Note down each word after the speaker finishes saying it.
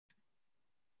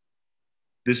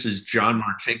This is John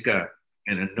Martinka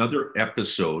and another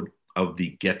episode of the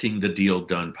Getting the Deal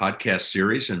Done podcast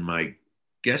series. And my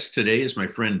guest today is my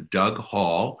friend Doug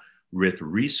Hall with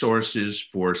Resources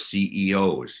for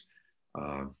CEOs.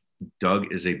 Uh,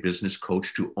 Doug is a business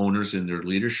coach to owners in their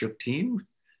leadership team.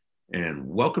 And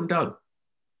welcome, Doug.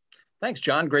 Thanks,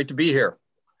 John. Great to be here.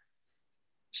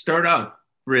 Start out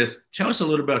with, tell us a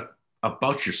little bit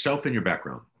about yourself and your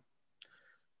background.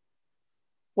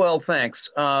 Well, thanks.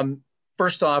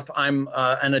 First off, I'm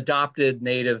an adopted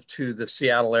native to the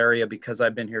Seattle area because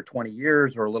I've been here 20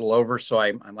 years or a little over. So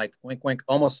I'm like, wink, wink,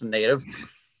 almost a native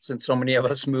since so many of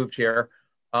us moved here.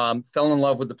 Fell in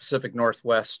love with the Pacific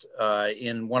Northwest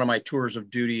in one of my tours of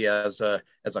duty as a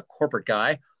corporate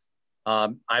guy.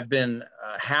 I've been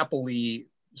happily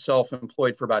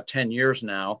self-employed for about 10 years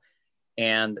now.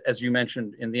 And as you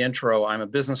mentioned in the intro, I'm a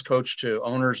business coach to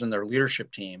owners and their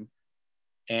leadership team.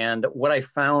 And what I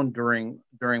found during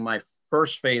my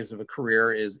first phase of a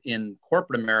career is in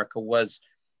corporate America was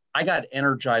I got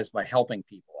energized by helping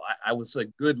people. I was a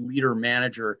good leader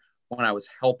manager when I was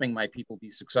helping my people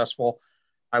be successful.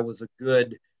 I was a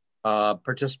good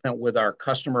participant with our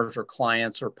customers or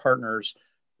clients or partners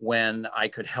when I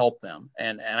could help them.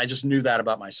 And I just knew that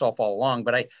about myself all along,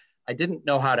 but I didn't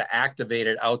know how to activate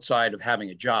it outside of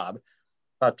having a job.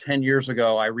 About 10 years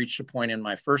ago, I reached a point in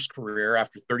my first career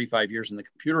after 35 years in the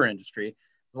computer industry,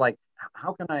 like,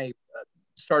 how can I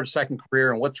start a second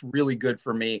career and what's really good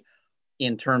for me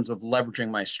in terms of leveraging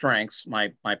my strengths,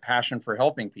 my passion for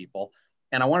helping people.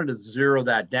 And I wanted to narrow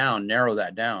that down.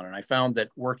 And I found that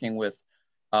working with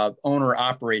owner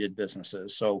operated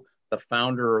businesses, so the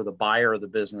founder or the buyer of the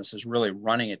business is really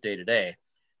running it day to day.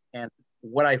 And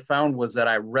what I found was that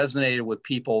I resonated with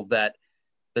people that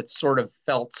sort of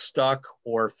felt stuck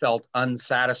or felt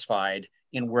unsatisfied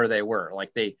in where they were.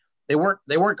 Like they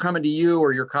weren't coming to you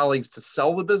or your colleagues to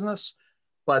sell the business,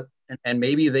 but and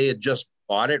maybe they had just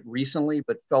bought it recently,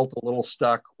 but felt a little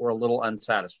stuck or a little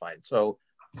unsatisfied. So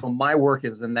my work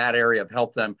is in that area of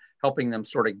helping them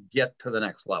sort of get to the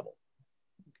next level.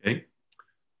 Okay.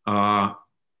 What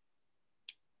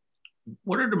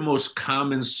are the most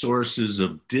common sources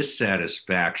of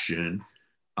dissatisfaction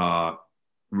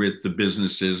with the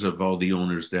businesses of all the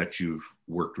owners that you've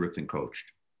worked with and coached?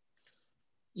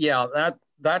 Yeah,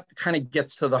 that kind of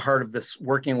gets to the heart of this,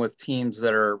 working with teams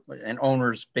that are, and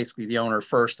owners, basically the owner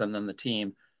first and then the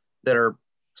team, that are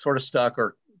sort of stuck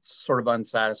or sort of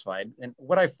unsatisfied. And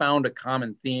what I found a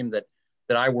common theme that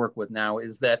I work with now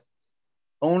is that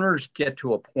owners get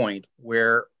to a point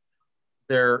where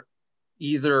they're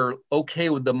either okay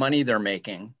with the money they're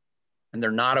making and they're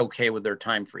not okay with their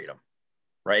time freedom,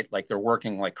 right? Like they're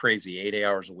working like crazy, 8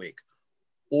 hours a week,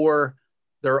 or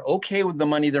they're okay with the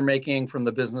money they're making from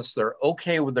the business. They're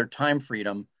okay with their time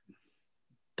freedom,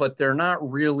 but they're not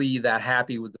really that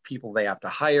happy with the people they have to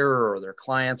hire or their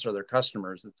clients or their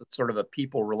customers. It's sort of a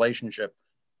people relationship.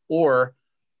 Or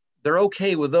they're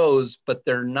okay with those, but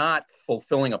they're not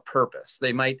fulfilling a purpose.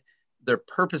 Their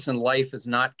purpose in life is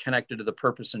not connected to the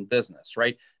purpose in business,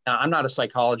 right? Now, I'm not a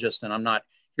psychologist and I'm not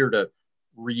here to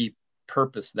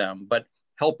repurpose them, but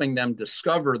helping them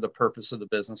discover the purpose of the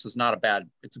business is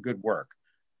it's a good work.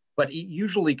 But it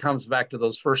usually comes back to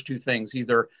those first two things,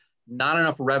 either not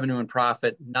enough revenue and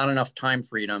profit, not enough time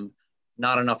freedom,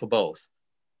 not enough of both.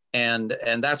 And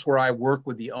that's where I work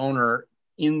with the owner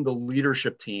in the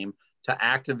leadership team to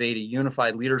activate a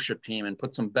unified leadership team and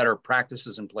put some better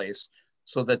practices in place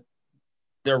so that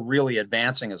they're really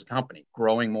advancing as a company,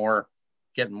 growing more,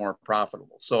 getting more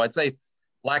profitable. So I'd say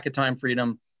lack of time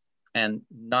freedom and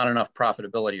not enough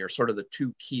profitability are sort of the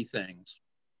two key things.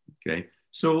 Okay.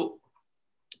 So,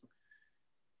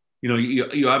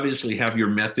 you obviously have your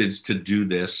methods to do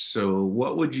this. So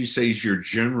what would you say is your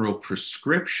general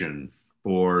prescription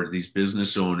for these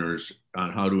business owners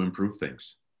on how to improve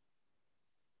things?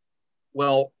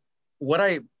 Well, what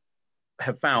I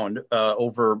have found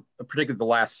over particularly the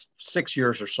last 6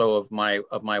 years or so of my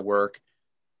work,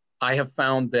 I have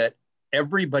found that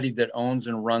everybody that owns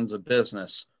and runs a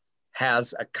business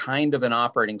has a kind of an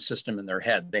operating system in their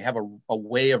head. They have a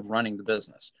way of running the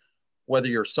business. Whether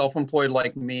you're self-employed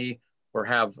like me, or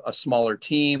have a smaller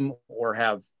team, or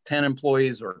have 10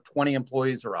 employees, or 20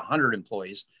 employees, or 100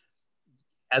 employees,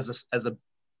 as a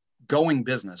going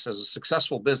business, as a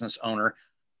successful business owner,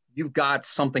 you've got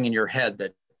something in your head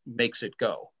that makes it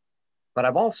go. But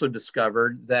I've also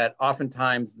discovered that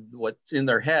oftentimes what's in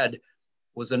their head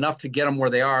was enough to get them where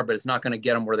they are, but it's not going to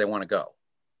get them where they want to go,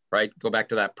 right? Go back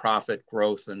to that profit,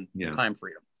 growth, and time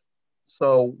freedom.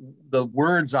 So the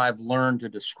words I've learned to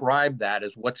describe that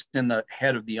is what's in the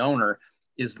head of the owner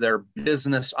is their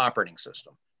business operating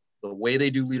system. the way they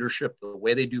do leadership, the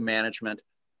way they do management,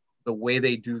 the way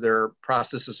they do their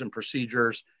processes and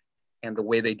procedures, and the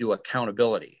way they do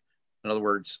accountability. In other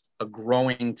words, a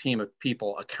growing team of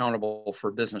people accountable for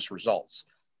business results.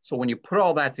 So when you put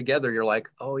all that together, you're like,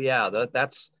 oh yeah,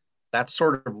 that's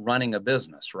sort of running a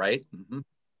business, right? Mm-hmm.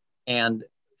 And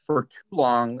for too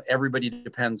long, everybody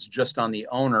depends just on the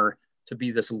owner to be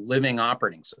this living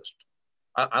operating system.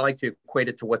 I like to equate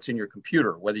it to what's in your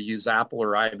computer, whether you use Apple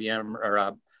or IBM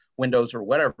or Windows or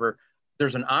whatever.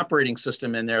 There's an operating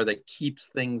system in there that keeps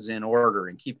things in order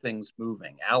and keep things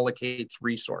moving, allocates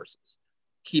resources,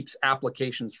 keeps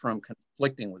applications from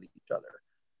conflicting with each other.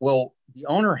 Well, the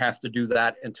owner has to do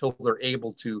that until they're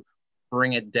able to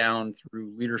bring it down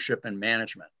through leadership and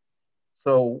management.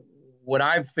 So what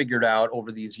I've figured out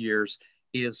over these years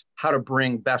is how to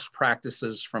bring best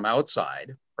practices from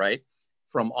outside, right?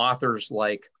 From authors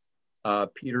like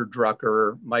Peter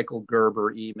Drucker, Michael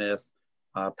Gerber, E-Myth,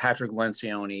 Patrick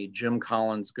Lencioni, Jim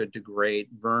Collins, Good to Great,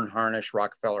 Verne Harnish,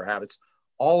 Rockefeller Habits,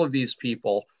 all of these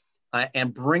people,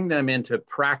 and bring them into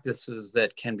practices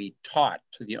that can be taught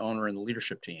to the owner and the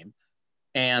leadership team,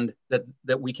 and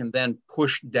that we can then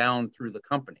push down through the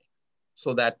company.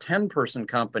 So that 10-person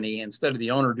company, instead of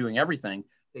the owner doing everything,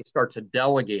 they start to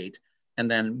delegate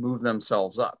and then move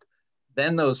themselves up.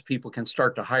 Then those people can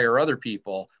start to hire other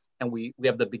people, and we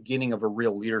have the beginning of a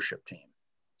real leadership team.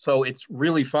 So it's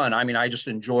really fun. I mean, I just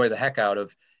enjoy the heck out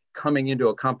of coming into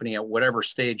a company at whatever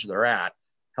stage they're at,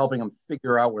 helping them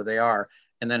figure out where they are,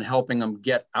 and then helping them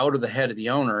get out of the head of the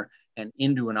owner and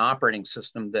into an operating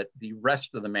system that the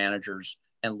rest of the managers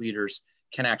and leaders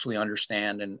can actually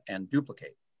understand and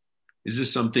duplicate. Is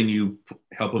this something you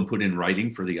help them put in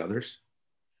writing for the others?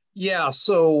 Yeah,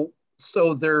 so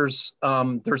there's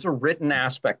a written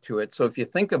aspect to it. So if you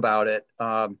think about it,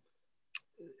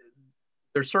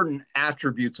 there's certain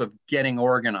attributes of getting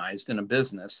organized in a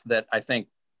business that I think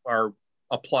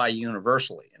apply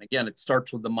universally. And again, it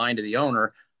starts with the mind of the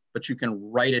owner, but you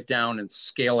can write it down and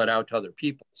scale it out to other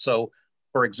people. So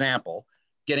for example,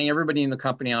 getting everybody in the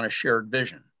company on a shared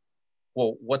vision.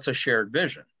 Well, what's a shared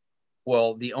vision?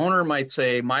 Well, the owner might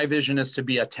say, my vision is to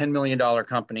be a $10 million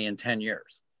company in 10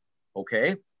 years.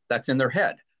 Okay, that's in their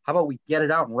head. How about we get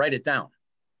it out and write it down,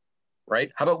 right?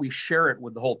 How about we share it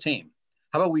with the whole team?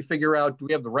 How about we figure out, do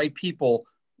we have the right people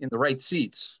in the right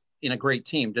seats in a great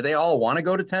team? Do they all want to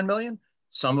go to 10 million?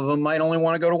 Some of them might only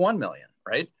want to go to 1 million,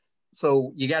 right?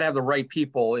 So you got to have the right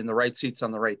people in the right seats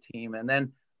on the right team. And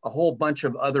then a whole bunch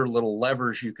of other little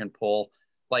levers you can pull,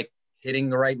 like hitting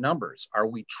the right numbers. Are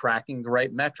we tracking the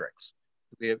right metrics?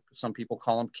 Some people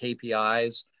call them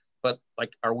KPIs, but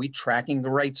like, are we tracking the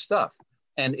right stuff?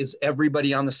 And is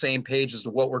everybody on the same page as to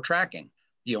what we're tracking?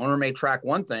 The owner may track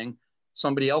one thing,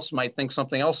 somebody else might think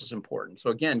something else is important. So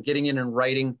again, getting it in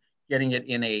writing, getting it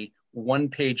in a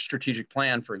one-page strategic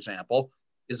plan, for example,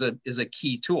 is a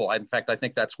key tool. In fact, I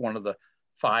think that's one of the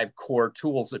 5 core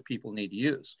tools that people need to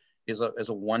use is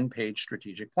a one-page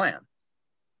strategic plan,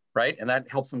 right? And that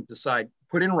helps them decide,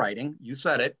 put in writing, you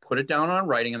said it, put it down on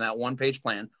writing in that one-page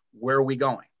plan. Where are we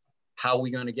going? How are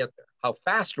we going to get there? How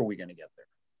fast are we going to get there?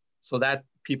 So that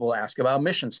people ask about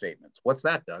mission statements. What's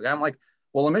that, Doug? I'm like,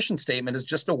 well, a mission statement is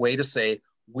just a way to say,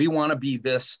 we want to be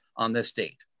this on this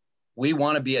date. We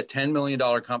want to be a $10 million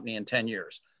company in 10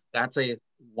 years. That's a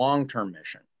long-term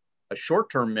mission. A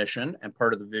short-term mission and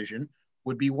part of the vision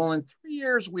would be, well, in 3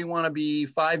 years, we want to be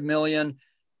 5 million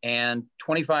and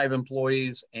 25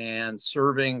 employees and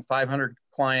serving 500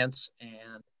 clients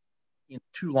and in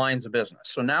 2 lines of business.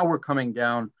 So now we're coming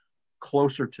down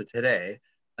closer to today.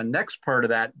 The next part of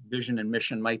that vision and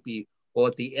mission might be, well,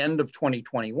 at the end of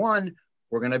 2021,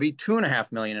 we're going to be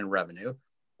 2.5 million in revenue.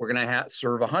 We're going to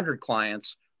serve 100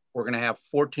 clients. We're going to have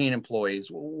 14 employees,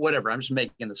 whatever. I'm just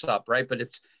making this up, right? But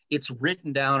it's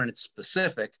written down and it's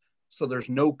specific, so there's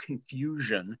no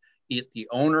confusion. The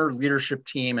owner, leadership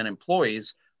team, and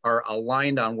employees are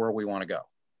aligned on where we want to go.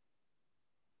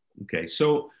 Okay,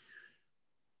 so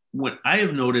what I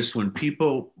have noticed when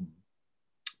people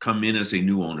come in as a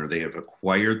new owner, they have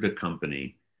acquired the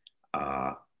company,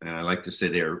 and I like to say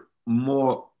they're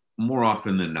more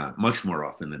often than not, much more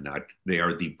often than not, they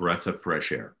are the breath of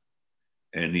fresh air.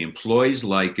 And the employees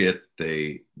like it.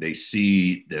 They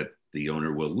see that the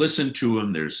owner will listen to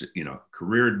them. There's,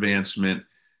 career advancement.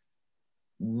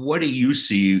 What do you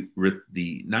see with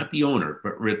not the owner,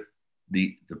 but with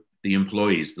the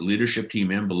employees, the leadership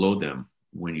team and below them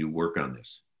when you work on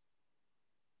this?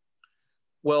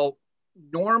 Well,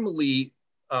 normally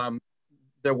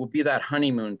there will be that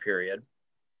honeymoon period.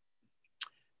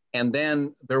 And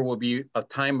then there will be a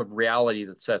time of reality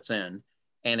that sets in,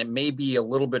 and it may be a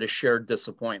little bit of shared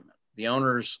disappointment. The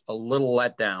owner's a little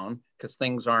let down because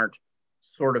things aren't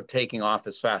sort of taking off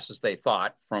as fast as they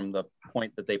thought from the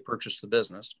point that they purchased the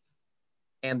business.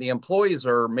 And the employees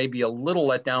are maybe a little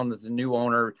let down that the new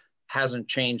owner hasn't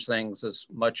changed things as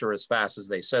much or as fast as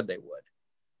they said they would.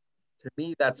 To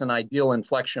me, that's an ideal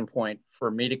inflection point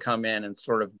for me to come in and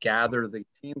sort of gather the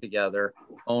team together,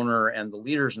 owner and the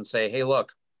leaders, and say, hey,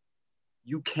 look,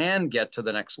 you can get to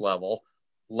the next level.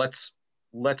 Let's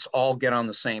all get on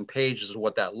the same page as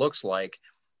what that looks like.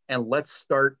 And let's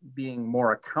start being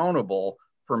more accountable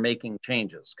for making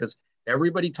changes. Because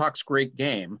everybody talks great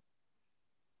game,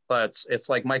 but it's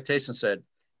like Mike Tyson said,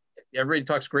 everybody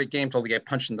talks great game till they get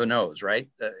punched in the nose, right?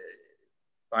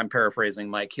 I'm paraphrasing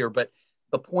Mike here, but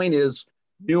the point is,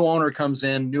 new owner comes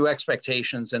in, new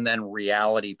expectations, and then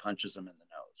reality punches them in the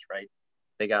nose, right?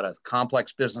 They got a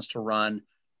complex business to run.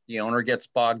 The owner gets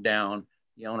bogged down.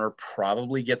 The owner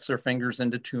probably gets their fingers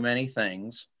into too many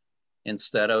things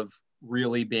instead of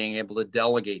really being able to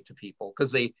delegate to people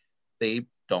because they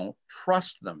don't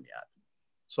trust them yet.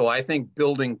 So I think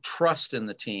building trust in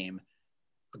the team,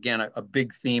 again, a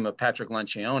big theme of Patrick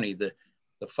Lencioni, the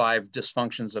 5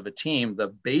 dysfunctions of a team, the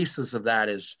basis of that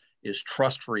is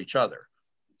trust for each other.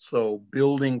 So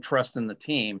building trust in the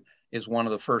team is one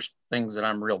of the first things that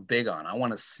I'm real big on. I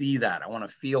want to see that. I want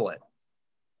to feel it.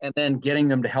 And then getting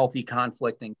them to healthy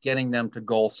conflict and getting them to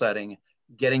goal setting,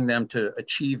 getting them to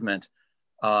achievement.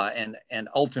 And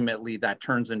ultimately that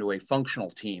turns into a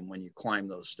functional team when you climb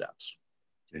those steps.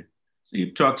 Okay. So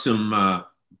you've talked some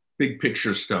big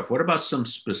picture stuff. What about some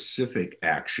specific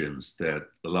actions that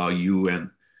allow you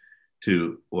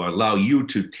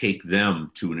to take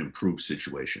them to an improved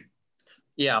situation?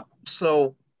 Yeah.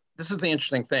 So this is the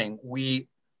interesting thing.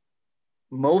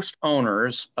 Most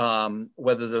owners,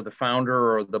 whether they're the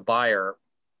founder or the buyer,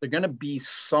 they're going to be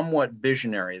somewhat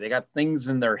visionary. They got things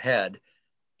in their head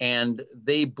and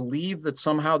they believe that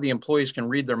somehow the employees can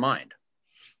read their mind.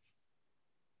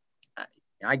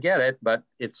 I get it, but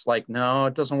it's like, no,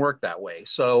 it doesn't work that way.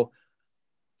 So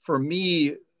for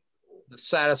me, the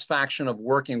satisfaction of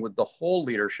working with the whole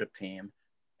leadership team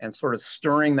and sort of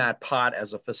stirring that pot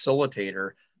as a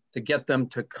facilitator to get them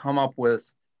to come up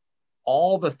with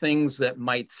all the things that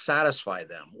might satisfy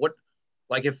them.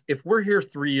 Like if we're here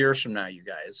 3 years from now, you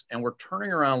guys, and we're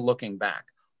turning around looking back,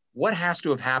 what has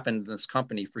to have happened in this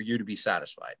company for you to be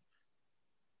satisfied?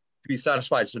 To be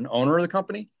satisfied as an owner of the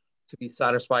company, to be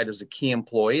satisfied as a key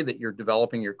employee that you're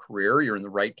developing your career, you're in the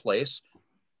right place.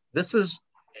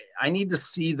 I need to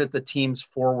see that the team's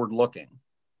forward looking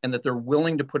and that they're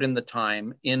willing to put in the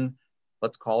time in,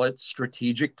 let's call it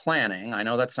strategic planning. I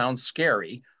know that sounds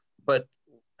scary, but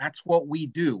that's what we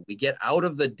do. We get out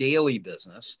of the daily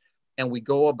business and we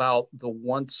go about the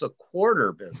once a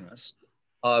quarter business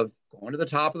of going to the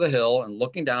top of the hill and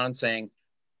looking down and saying,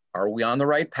 are we on the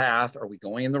right path? Are we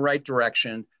going in the right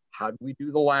direction? How did we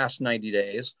do the last 90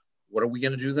 days? What are we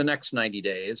going to do the next 90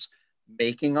 days?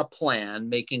 Making a plan,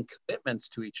 making commitments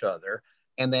to each other,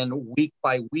 and then week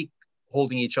by week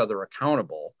holding each other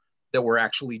accountable that we're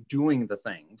actually doing the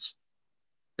things.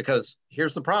 Because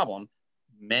here's the problem.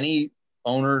 Many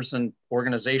owners and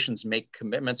organizations make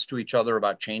commitments to each other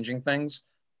about changing things,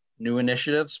 new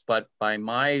initiatives, but by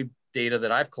my data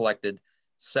that I've collected,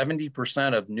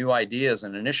 70% of new ideas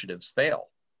and initiatives fail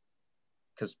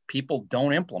because people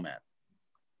don't implement.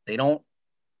 They don't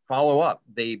follow up.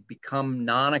 They become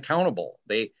non-accountable.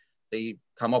 They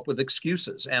come up with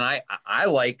excuses. And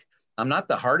I'm not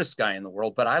the hardest guy in the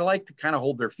world, but I like to kind of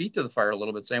hold their feet to the fire a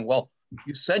little bit saying, well,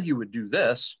 you said you would do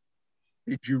this.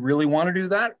 Did you really want to do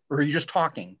that? Or are you just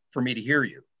talking for me to hear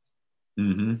you?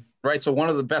 Mm-hmm. Right. So one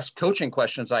of the best coaching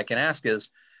questions I can ask is,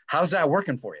 how's that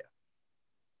working for you?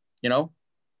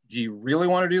 Do you really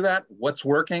want to do that? What's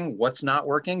working? What's not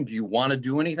working? Do you want to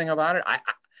do anything about it?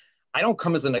 I don't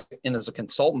come as a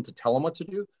consultant to tell them what to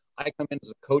do. I come in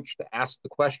as a coach to ask the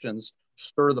questions,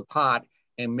 stir the pot,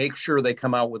 and make sure they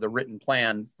come out with a written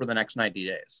plan for the next 90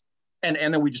 days. And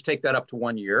then we just take that up to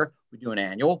 1 year. We do an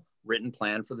annual written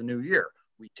plan for the new year.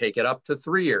 We take it up to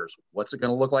 3 years. What's it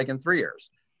going to look like in 3 years?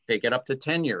 Take it up to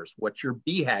 10 years. What's your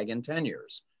BHAG in 10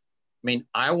 years? I mean,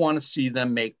 I want to see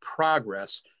them make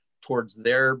progress towards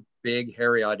their big,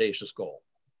 hairy, audacious goal.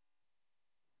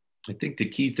 I think the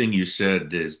key thing you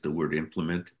said is the word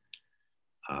implement.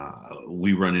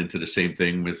 We run into the same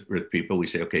thing with people. We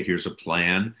say, okay, here's a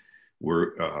plan.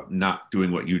 We're not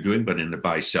doing what you're doing, but in the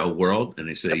buy sell world. And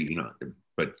they say, you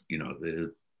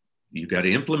got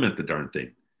to implement the darn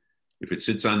thing. If it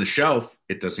sits on the shelf,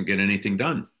 it doesn't get anything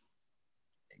done.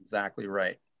 Exactly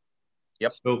right.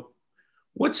 Yep. So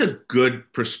what's a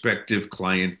good prospective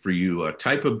client for you? A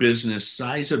type of business,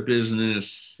 size of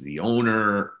business, the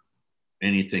owner?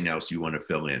 anything else you want to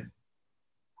fill in?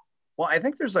 Well, I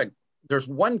think there's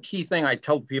one key thing I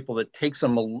tell people that takes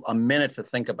them a minute to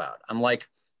think about. I'm like,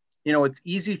 it's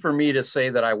easy for me to say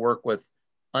that I work with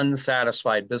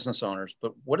unsatisfied business owners,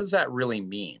 but what does that really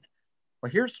mean?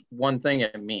 Well, here's one thing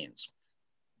it means.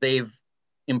 They've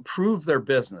improved their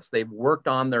business. They've worked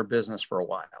on their business for a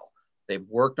while. They've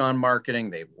worked on marketing.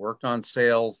 They've worked on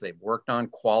sales. They've worked on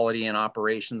quality and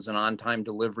operations and on-time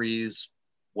deliveries,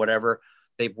 whatever.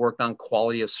 They've worked on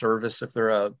quality of service if they're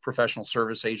a professional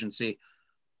service agency.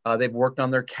 They've worked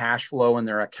on their cash flow and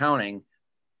their accounting.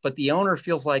 But the owner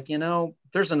feels like,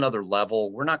 there's another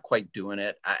level. We're not quite doing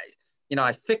it.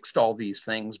 I fixed all these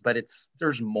things, but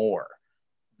there's more.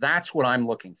 That's what I'm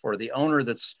looking for. The owner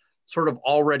that's sort of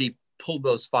already pulled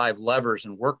those 5 levers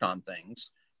and worked on things.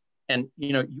 And,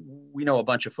 we know a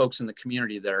bunch of folks in the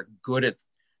community that are good at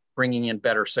bringing in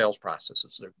better sales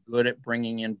processes. They're good at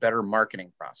bringing in better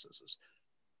marketing processes.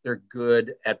 They're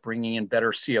good at bringing in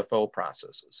better CFO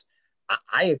processes.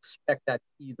 I expect that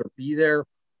to either be there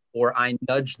or I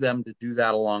nudge them to do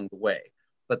that along the way.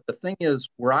 But the thing is,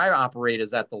 where I operate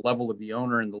is at the level of the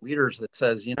owner and the leaders that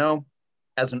says,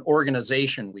 as an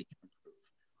organization, we can improve.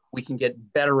 We can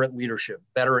get better at leadership,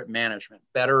 better at management,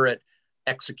 better at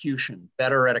execution,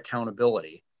 better at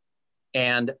accountability.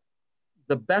 And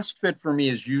the best fit for me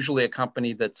is usually a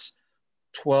company that's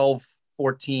 12,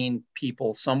 14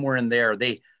 people, somewhere in there.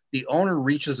 The owner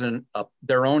reaches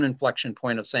their own inflection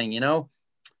point of saying,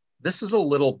 this is a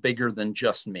little bigger than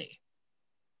just me.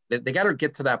 They got to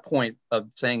get to that point of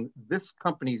saying, this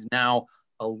company's now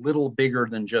a little bigger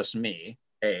than just me,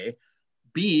 A.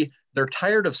 B, they're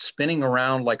tired of spinning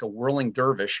around like a whirling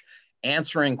dervish,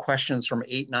 answering questions from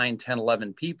 8, 9, 10,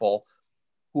 11 people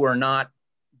who are not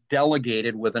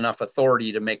delegated with enough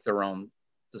authority to make their own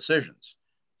decisions.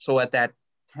 So at that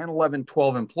 10, 11,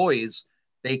 12 employees,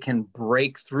 they can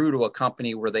break through to a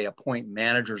company where they appoint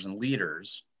managers and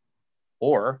leaders,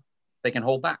 or they can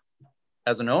hold back.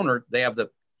 As an owner, they have the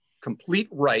complete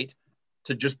right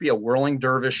to just be a whirling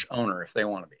dervish owner if they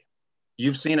want to be.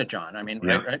 You've seen it, John. I mean,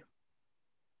 yeah. right?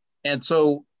 And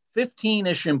so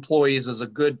 15-ish employees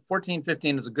 14,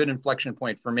 15 is a good inflection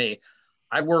point for me.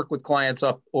 I've worked with clients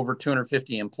up over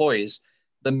 250 employees.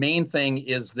 The main thing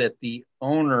is that the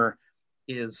owner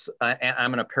is,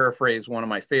 I'm going to paraphrase one of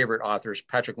my favorite authors,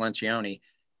 Patrick Lencioni.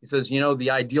 He says,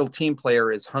 the ideal team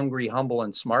player is hungry, humble,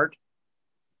 and smart.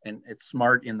 And it's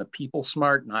smart in the people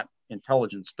smart, not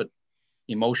intelligence, but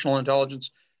emotional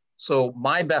intelligence. So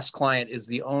my best client is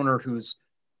the owner who's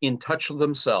in touch with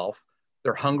themselves.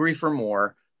 They're hungry for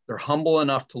more. They're humble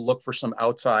enough to look for some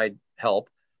outside help.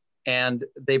 And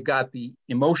they've got the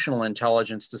emotional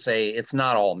intelligence to say, it's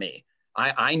not all me.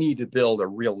 I need to build a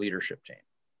real leadership team.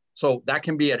 So that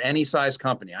can be at any size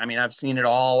company. I mean, I've seen it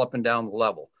all up and down the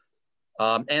level.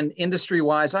 And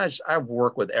industry-wise, I've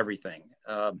worked with everything.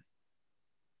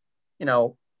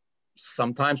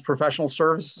 Sometimes professional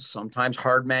services, sometimes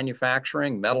hard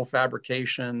manufacturing, metal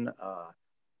fabrication,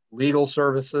 legal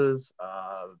services,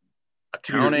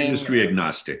 accounting. You're industry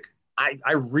agnostic.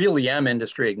 I really am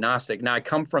industry agnostic. Now, I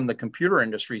come from the computer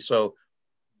industry, so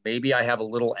maybe I have a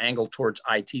little angle towards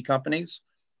IT companies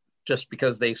just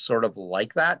because they sort of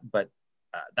like that, but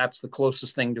that's the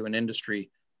closest thing to an industry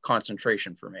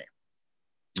concentration for me.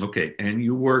 Okay, and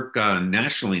you work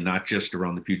nationally, not just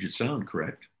around the Puget Sound,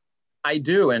 correct? I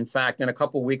do. In fact, in a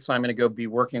couple of weeks, I'm going to go be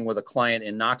working with a client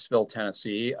in Knoxville,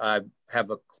 Tennessee. I have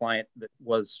a client that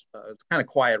was, it's kind of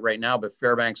quiet right now, but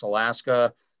Fairbanks,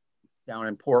 Alaska, down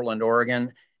in Portland,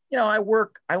 Oregon.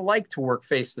 I like to work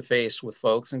face-to-face with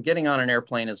folks, and getting on an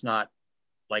airplane is not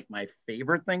like my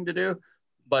favorite thing to do,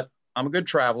 but I'm a good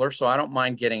traveler, so I don't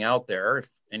mind getting out there. If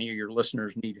any of your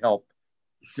listeners need help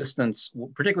distance,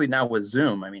 particularly now with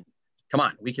Zoom, I mean, come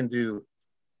on,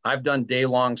 I've done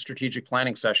day-long strategic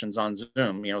planning sessions on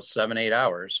Zoom, 7, 8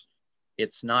 hours.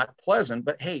 It's not pleasant,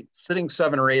 but hey, sitting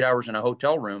 7 or 8 hours in a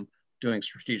hotel room doing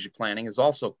strategic planning is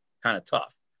also kind of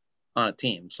tough on a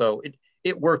team. So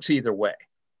it works either way.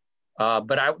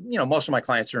 But most of my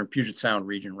clients are in Puget Sound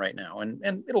region right now,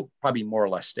 and it'll probably more or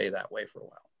less stay that way for a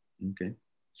while. Okay.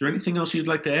 Is there anything else you'd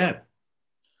like to add?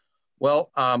 Well,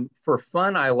 for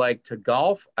fun, I like to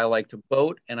golf, I like to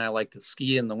boat, and I like to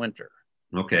ski in the winter.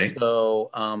 Okay. So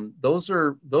those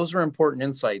are important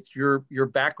insights. Your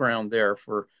background there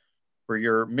for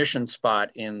your mission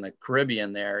spot in the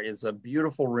Caribbean there is a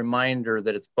beautiful reminder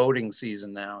that it's boating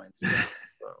season now.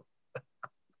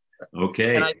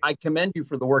 Okay. And I commend you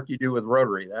for the work you do with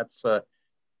Rotary. That's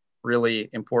really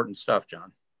important stuff,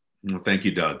 John. Well, thank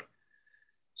you, Doug.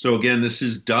 So again, this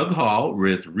is Doug Hall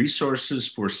with Resources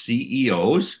for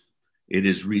CEOs. It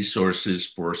is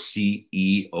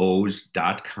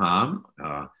resourcesforceos.com.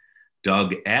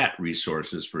 Doug at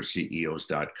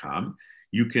resourcesforceos.com.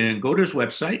 You can go to his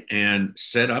website and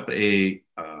set up a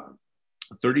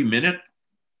 30-minute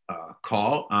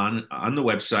call on the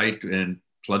website and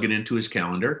plug it into his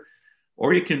calendar.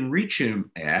 Or you can reach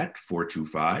him at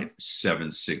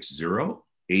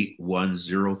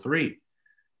 425-760-8103.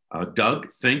 Doug,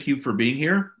 thank you for being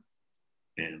here.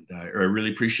 And I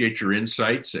really appreciate your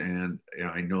insights. And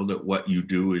I know that what you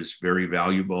do is very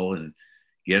valuable and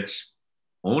gets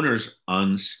owners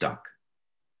unstuck.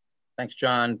 Thanks,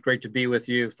 John. Great to be with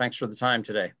you. Thanks for the time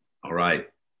today. All right.